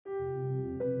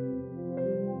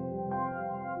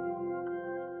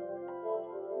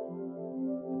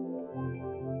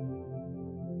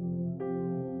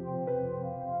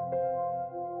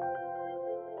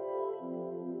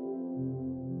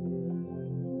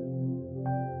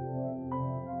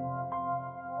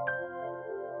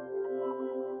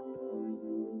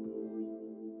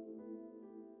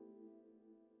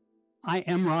I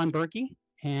am Ron Burkey,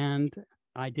 and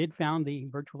I did found the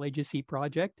Virtual AGC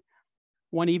Project.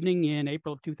 One evening in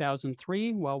April of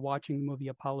 2003, while watching the movie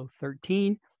Apollo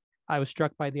 13, I was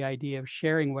struck by the idea of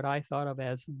sharing what I thought of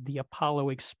as the Apollo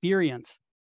experience.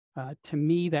 To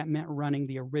me, that meant running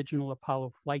the original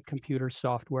Apollo flight computer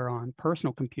software on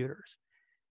personal computers.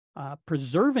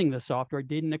 Preserving the software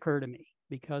didn't occur to me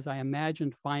because I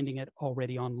imagined finding it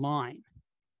already online.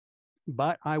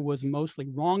 But I was mostly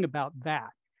wrong about that.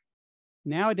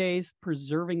 Nowadays,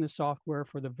 preserving the software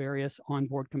for the various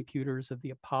onboard computers of the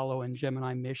Apollo and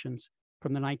Gemini missions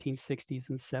from the 1960s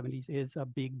and 70s is a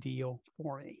big deal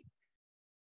for me.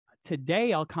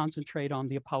 Today, I'll concentrate on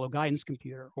the Apollo Guidance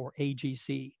Computer, or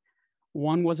AGC.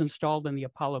 One was installed in the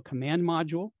Apollo Command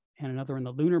Module and another in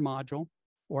the Lunar Module,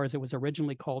 or as it was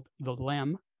originally called, the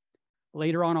LEM.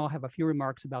 Later on, I'll have a few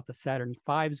remarks about the Saturn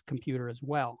V's computer as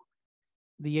well.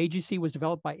 The AGC was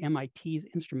developed by MIT's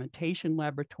Instrumentation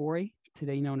Laboratory,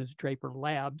 today known as Draper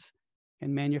Labs,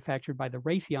 and manufactured by the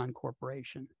Reytier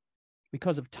Corporation.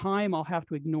 Because of time, I'll have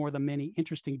to ignore the many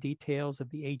interesting details of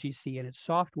the AGC and its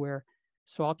software,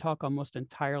 so I'll talk almost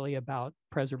entirely about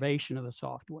preservation of the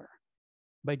software.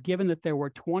 But given that there were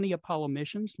 20 Apollo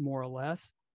missions, more or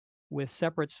less, with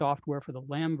separate software for the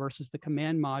LEM versus the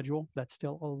command module, that's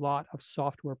still a lot of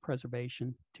software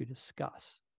preservation to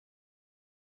discuss.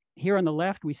 Here on the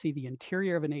left, we see the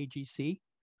interior of an AGC.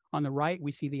 On the right,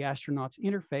 we see the astronaut's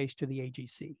interface to the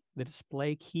AGC, the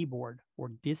display keyboard, or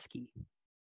DISKey.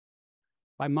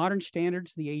 By modern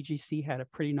standards, the AGC had a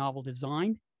pretty novel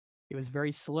design. It was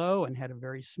very slow and had a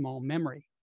very small memory.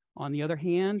 On the other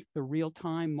hand, the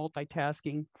real-time,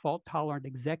 multitasking, fault-tolerant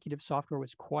executive software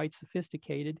was quite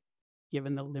sophisticated,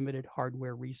 given the limited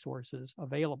hardware resources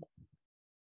available.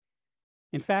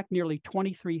 In fact, nearly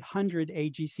 2,300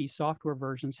 AGC software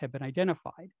versions have been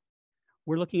identified.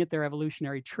 We're looking at their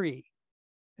evolutionary tree.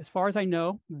 As far as I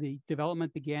know, the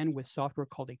development began with software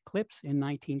called Eclipse in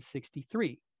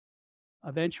 1963.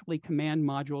 Eventually, command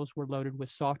modules were loaded with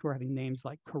software having names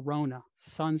like Corona,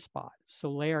 Sunspot,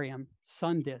 Solarium,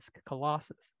 Sundisk,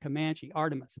 Colossus, Comanche,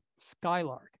 Artemis,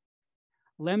 Skylark.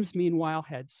 LEMs, meanwhile,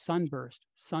 had Sunburst,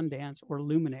 Sundance, or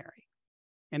Luminary.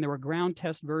 And there were ground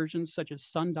test versions such as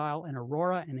Sundial and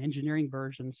Aurora, and engineering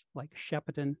versions like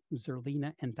Shepparton,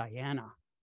 Zerlina, and Diana.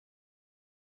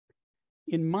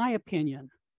 In my opinion,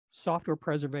 software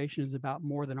preservation is about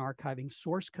more than archiving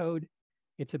source code.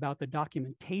 It's about the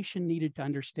documentation needed to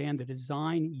understand the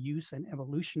design, use, and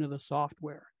evolution of the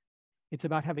software. It's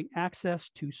about having access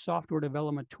to software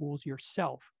development tools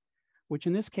yourself, which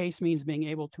in this case means being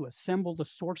able to assemble the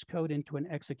source code into an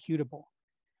executable.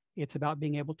 It's about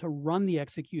being able to run the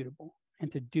executable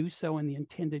and to do so in the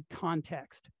intended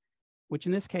context, which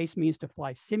in this case means to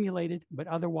fly simulated but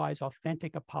otherwise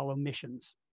authentic Apollo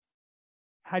missions.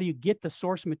 How do you get the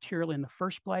source material in the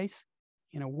first place?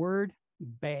 In a word,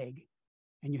 beg.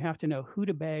 And you have to know who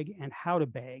to beg and how to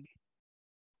beg.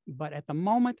 But at the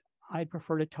moment, I'd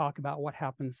prefer to talk about what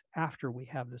happens after we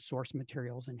have the source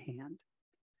materials in hand.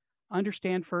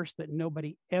 Understand first that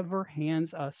nobody ever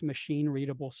hands us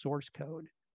machine-readable source code.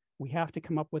 We have to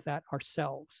come up with that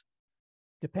ourselves.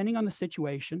 Depending on the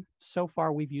situation, so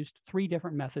far we've used 3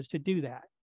 different methods to do that.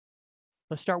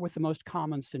 Let's start with the most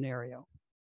common scenario.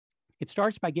 It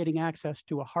starts by getting access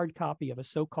to a hard copy of a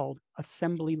so-called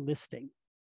assembly listing.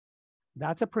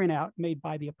 That's a printout made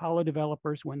by the Apollo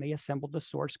developers when they assembled the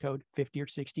source code 50 or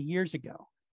 60 years ago.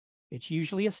 It's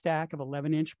usually a stack of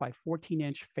 11-inch by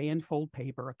 14-inch fan-fold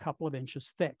paper a couple of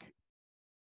inches thick.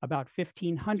 About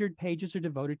 1,500 pages are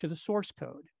devoted to the source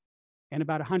code, and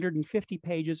about 150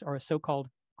 pages are a so-called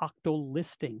octal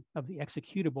listing of the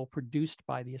executable produced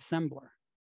by the assembler.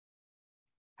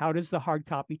 How does the hard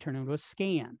copy turn into a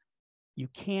scan? You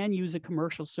can use a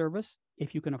commercial service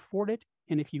if you can afford it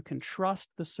and if you can trust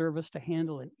the service to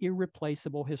handle an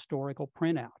irreplaceable historical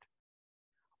printout.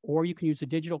 Or you can use a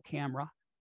digital camera.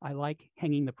 I like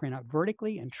hanging the printout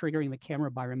vertically and triggering the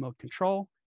camera by remote control,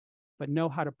 but know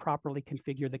how to properly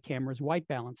configure the camera's white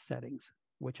balance settings,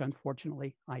 which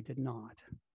unfortunately I did not.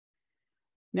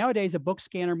 Nowadays, a book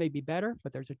scanner may be better,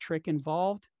 but there's a trick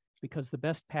involved because the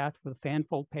best path for the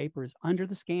fan-fold paper is under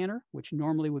the scanner, which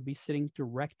normally would be sitting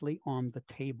directly on the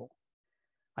table.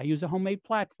 I use a homemade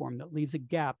platform that leaves a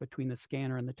gap between the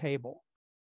scanner and the table.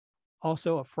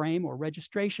 Also, a frame or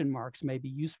registration marks may be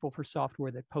useful for software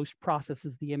that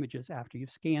post-processes the images after you've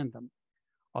scanned them.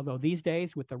 Although these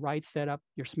days, with the right setup,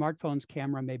 your smartphone's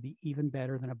camera may be even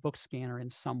better than a book scanner in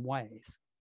some ways.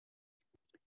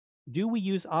 Do we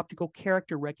use optical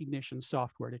character recognition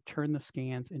software to turn the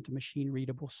scans into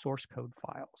machine-readable source code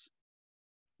files?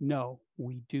 No,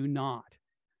 we do not.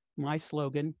 My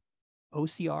slogan,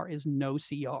 OCR is no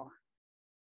CR.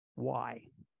 Why?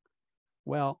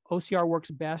 Well, OCR works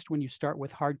best when you start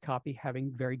with hard copy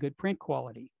having very good print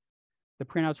quality. The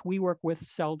printouts we work with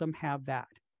seldom have that.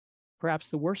 Perhaps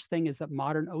the worst thing is that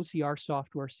modern OCR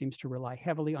software seems to rely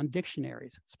heavily on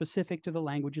dictionaries specific to the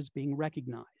languages being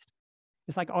recognized.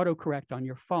 It's like autocorrect on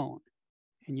your phone,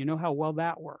 and you know how well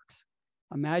that works.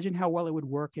 Imagine how well it would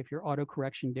work if your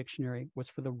autocorrection dictionary was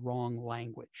for the wrong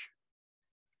language.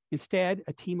 Instead,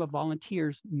 a team of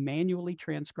volunteers manually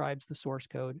transcribes the source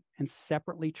code and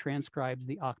separately transcribes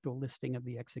the octal listing of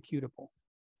the executable.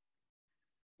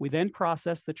 We then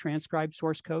process the transcribed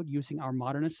source code using our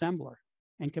modern assembler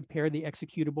and compare the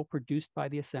executable produced by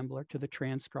the assembler to the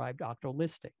transcribed octal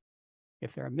listing.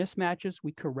 If there are mismatches,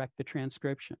 we correct the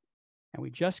transcription, and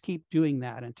we just keep doing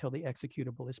that until the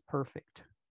executable is perfect.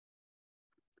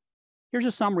 Here's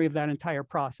a summary of that entire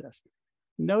process.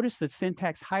 Notice that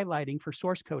syntax highlighting for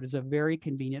source code is a very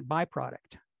convenient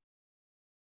byproduct.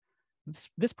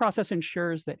 This process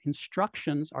ensures that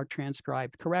instructions are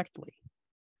transcribed correctly.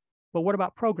 But what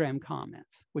about program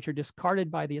comments, which are discarded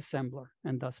by the assembler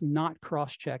and thus not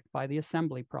cross-checked by the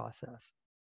assembly process?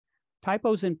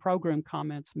 Typos in program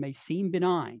comments may seem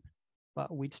benign,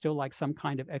 but we'd still like some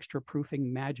kind of extra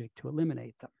proofing magic to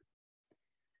eliminate them.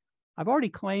 I've already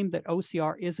claimed that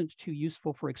OCR isn't too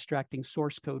useful for extracting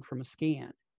source code from a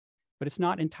scan, but it's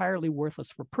not entirely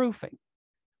worthless for proofing.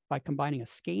 By combining a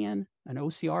scan, an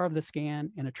OCR of the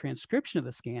scan, and a transcription of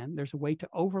the scan, there's a way to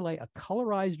overlay a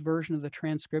colorized version of the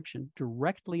transcription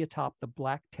directly atop the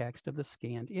black text of the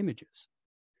scanned images.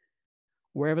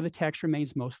 Wherever the text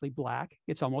remains mostly black,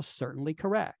 it's almost certainly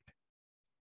correct.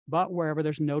 But wherever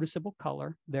there's noticeable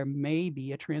color, there may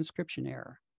be a transcription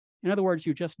error. In other words,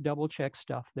 you just double-check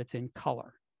stuff that's in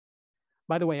color.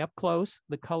 By the way, up close,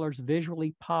 the colors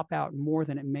visually pop out more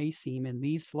than it may seem in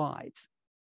these slides.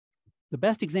 The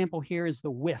best example here is the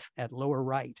width at lower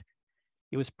right.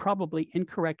 It was probably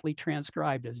incorrectly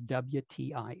transcribed as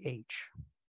WTIH.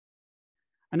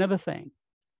 Another thing,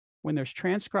 when there's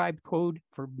transcribed code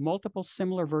for multiple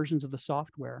similar versions of the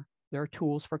software, there are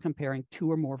tools for comparing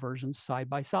two or more versions side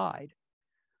by side.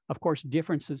 Of course,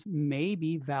 differences may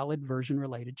be valid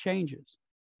version-related changes,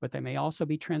 but they may also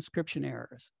be transcription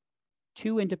errors.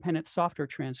 Two independent software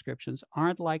transcriptions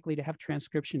aren't likely to have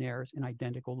transcription errors in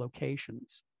identical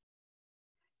locations.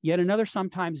 Yet another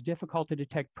sometimes difficult to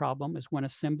detect problem is when a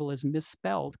symbol is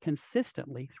misspelled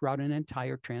consistently throughout an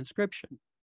entire transcription.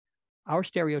 Our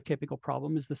stereotypical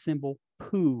problem is the symbol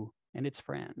poo and its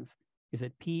friends. Is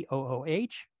it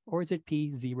P-O-O-H or is it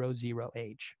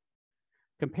P-00H?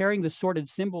 Comparing the sorted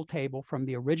symbol table from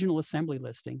the original assembly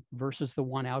listing versus the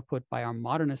one output by our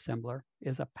modern assembler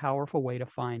is a powerful way to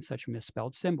find such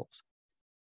misspelled symbols,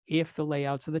 if the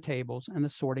layouts of the tables and the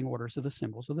sorting orders of the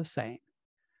symbols are the same,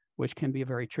 which can be a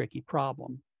very tricky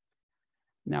problem.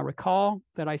 Now recall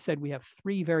that I said we have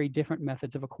three very different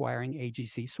methods of acquiring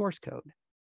AGC source code.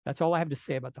 That's all I have to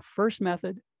say about the first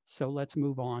method, so let's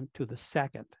move on to the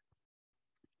second.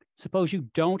 Suppose you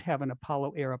don't have an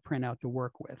Apollo era printout to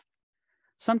work with.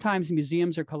 Sometimes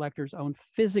museums or collectors own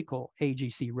physical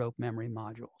AGC rope memory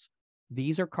modules.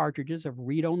 These are cartridges of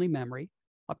read-only memory,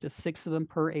 up to 6 of them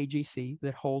per AGC,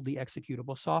 that hold the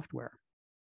executable software.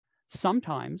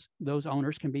 Sometimes those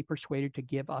owners can be persuaded to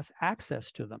give us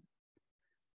access to them.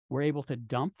 We're able to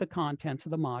dump the contents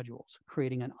of the modules,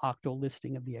 creating an octal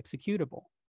listing of the executable.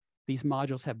 These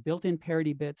modules have built-in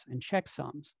parity bits and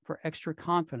checksums for extra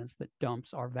confidence that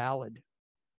dumps are valid.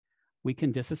 We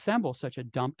can disassemble such a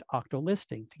dumped octal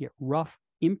listing to get rough,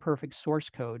 imperfect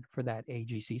source code for that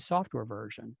AGC software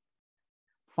version.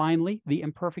 Finally, the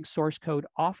imperfect source code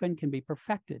often can be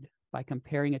perfected by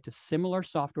comparing it to similar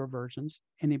software versions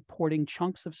and importing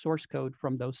chunks of source code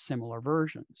from those similar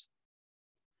versions.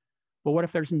 But what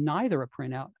if there's neither a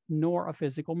printout nor a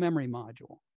physical memory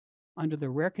module? Under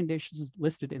the rare conditions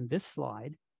listed in this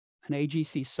slide, an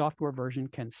AGC software version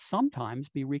can sometimes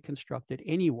be reconstructed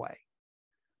anyway.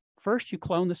 First, you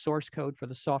clone the source code for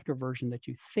the software version that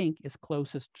you think is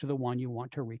closest to the one you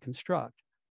want to reconstruct.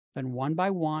 Then one by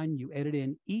one, you edit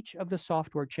in each of the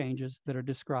software changes that are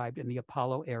described in the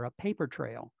Apollo era paper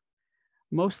trail.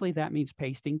 Mostly that means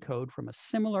pasting code from a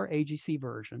similar AGC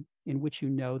version in which you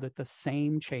know that the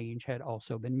same change had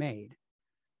also been made.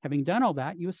 Having done all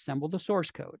that, you assemble the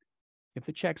source code. If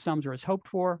the checksums are as hoped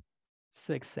for,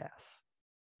 success.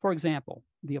 For example,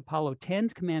 the Apollo 10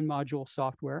 command module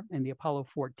software and the Apollo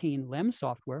 14 LEM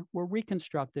software were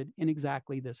reconstructed in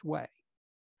exactly this way.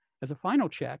 As a final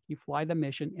check, you fly the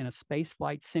mission in a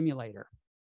spaceflight simulator.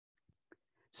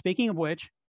 Speaking of which,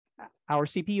 our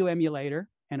CPU emulator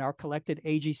and our collected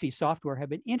AGC software have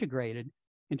been integrated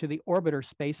into the Orbiter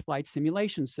spaceflight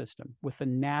simulation system with the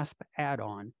NASP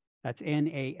add-on, That's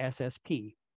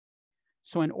NASSP.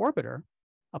 So in orbiter,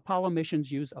 Apollo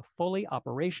missions use a fully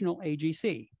operational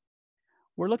AGC.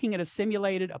 We're looking at a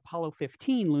simulated Apollo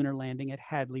 15 lunar landing at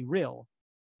Hadley Rill.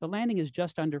 The landing is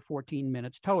just under 14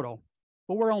 minutes total,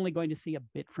 but we're only going to see a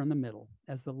bit from the middle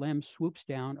as the LEM swoops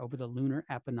down over the lunar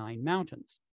Apennine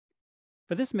Mountains.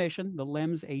 For this mission, the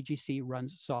LEM's AGC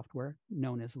runs software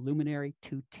known as Luminary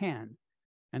 210,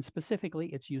 and specifically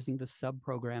it's using the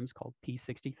sub-programs called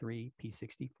P63,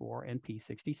 P64, and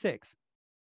P66.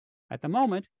 At the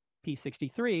moment,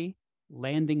 P63,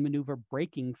 landing maneuver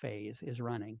braking phase, is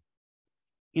running.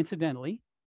 Incidentally,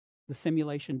 the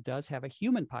simulation does have a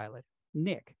human pilot,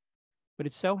 Nick, but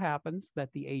it so happens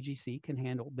that the AGC can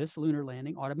handle this lunar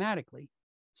landing automatically.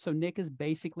 So Nick is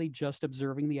basically just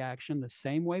observing the action the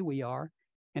same way we are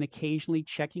and occasionally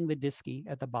checking the disky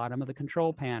at the bottom of the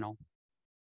control panel.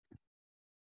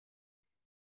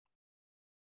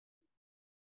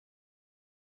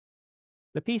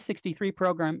 The P63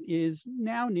 program is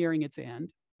now nearing its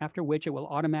end, after which it will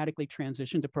automatically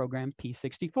transition to program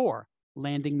P64,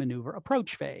 landing maneuver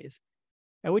approach phase,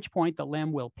 at which point the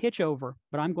LEM will pitch over,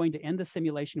 but I'm going to end the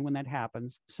simulation when that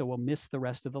happens, so we'll miss the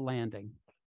rest of the landing.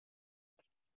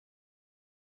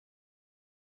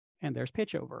 And there's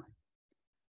pitch over.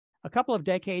 A couple of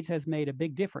decades has made a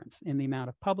big difference in the amount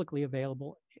of publicly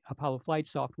available Apollo flight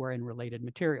software and related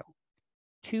material.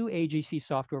 2 AGC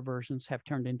software versions have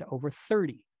turned into over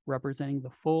 30, representing the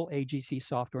full AGC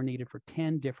software needed for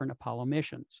 10 different Apollo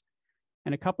missions.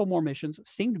 And a couple more missions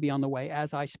seem to be on the way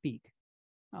as I speak.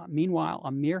 Meanwhile,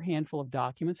 a mere handful of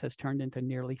documents has turned into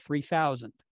nearly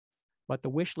 3,000, but the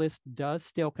wish list does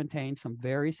still contain some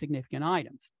very significant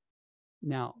items.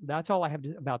 Now, that's all I have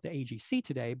about the AGC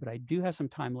today, but I do have some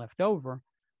time left over,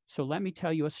 so let me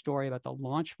tell you a story about the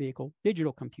Launch Vehicle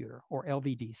Digital Computer, or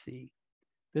LVDC.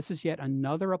 This is yet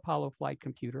another Apollo flight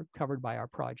computer covered by our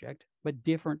project, but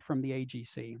different from the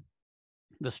AGC.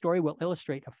 The story will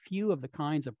illustrate a few of the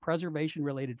kinds of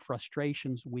preservation-related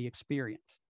frustrations we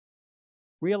experience.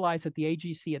 Realize that the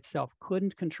AGC itself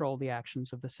couldn't control the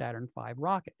actions of the Saturn V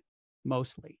rocket,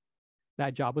 mostly.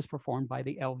 That job was performed by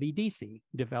the LVDC,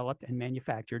 developed and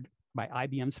manufactured by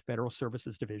IBM's Federal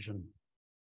Services Division.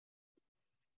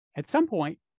 At some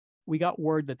point, we got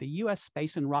word that the U.S.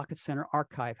 Space and Rocket Center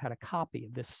archive had a copy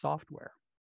of this software.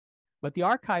 But the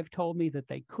archive told me that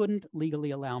they couldn't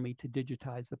legally allow me to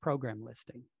digitize the program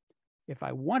listing. If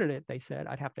I wanted it, they said,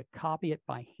 I'd have to copy it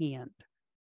by hand,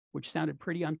 which sounded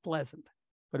pretty unpleasant.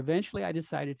 But eventually I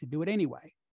decided to do it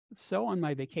anyway. So on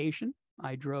my vacation,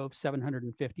 I drove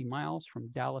 750 miles from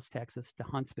Dallas, Texas to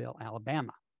Huntsville,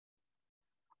 Alabama,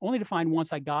 only to find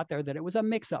once I got there that it was a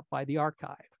mix-up by the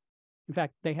archive. In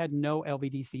fact, they had no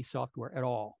LVDC software at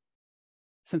all.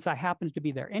 Since I happened to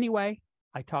be there anyway,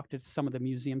 I talked to some of the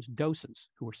museum's docents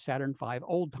who were Saturn V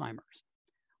old-timers.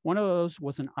 One of those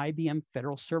was an IBM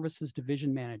Federal Services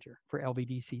Division manager for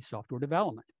LVDC software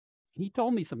development. He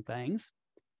told me some things.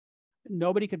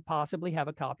 Nobody could possibly have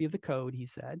a copy of the code, he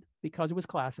said, because it was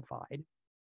classified.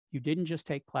 You didn't just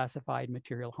take classified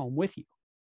material home with you.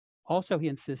 Also, he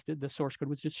insisted the source code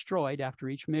was destroyed after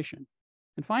each mission.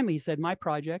 And finally, he said my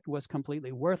project was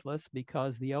completely worthless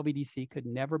because the LVDC could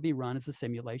never be run as a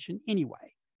simulation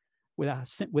anyway,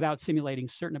 without simulating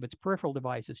certain of its peripheral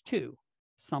devices too,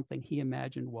 something he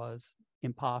imagined was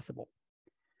impossible.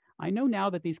 I know now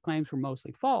that these claims were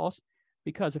mostly false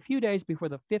because a few days before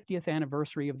the 50th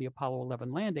anniversary of the Apollo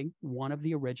 11 landing, one of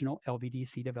the original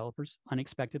LVDC developers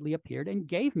unexpectedly appeared and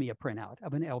gave me a printout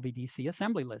of an LVDC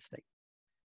assembly listing.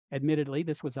 Admittedly,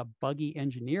 this was a buggy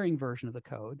engineering version of the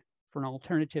code for an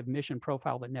alternative mission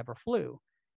profile that never flew,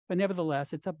 but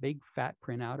nevertheless, it's a big fat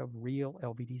printout of real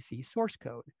LVDC source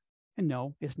code. And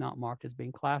no, it's not marked as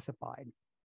being classified.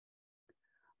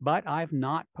 But I've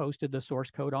not posted the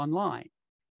source code online,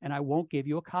 and I won't give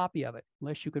you a copy of it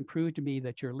unless you can prove to me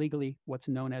that you're legally what's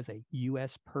known as a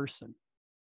U.S. person.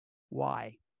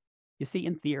 Why? You see,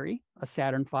 in theory, a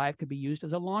Saturn V could be used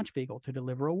as a launch vehicle to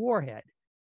deliver a warhead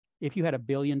if you had $1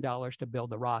 billion to build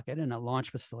the rocket and a launch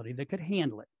facility that could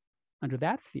handle it. Under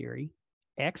that theory,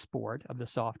 export of the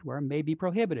software may be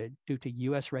prohibited due to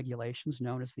U.S. regulations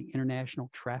known as the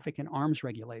International Traffic in Arms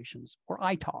Regulations, or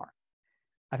ITAR.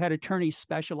 I've had attorneys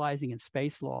specializing in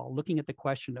space law looking at the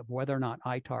question of whether or not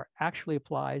ITAR actually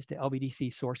applies to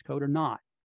LVDC source code or not.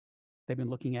 They've been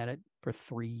looking at it for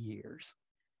 3 years.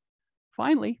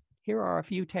 Finally, here are a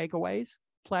few takeaways,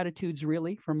 platitudes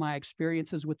really, from my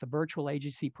experiences with the Virtual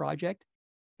AGC project.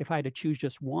 If I had to choose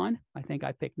just one, I think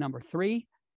I'd pick number 3.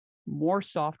 More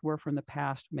software from the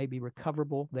past may be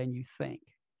recoverable than you think.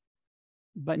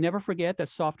 But never forget that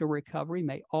software recovery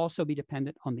may also be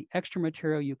dependent on the extra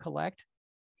material you collect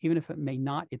even if it may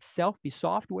not itself be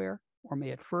software or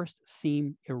may at first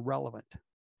seem irrelevant.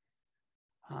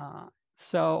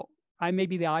 So I may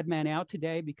be the odd man out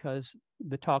today because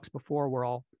the talks before were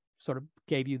all sort of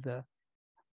gave you the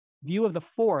view of the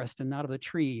forest and not of the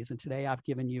trees. And today I've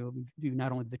given you a view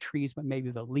not only of the trees, but maybe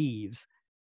the leaves.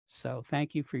 So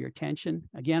thank you for your attention.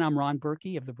 Again, I'm Ron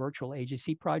Burkey of the Virtual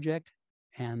AGC Project,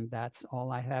 and that's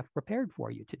all I have prepared for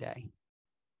you today.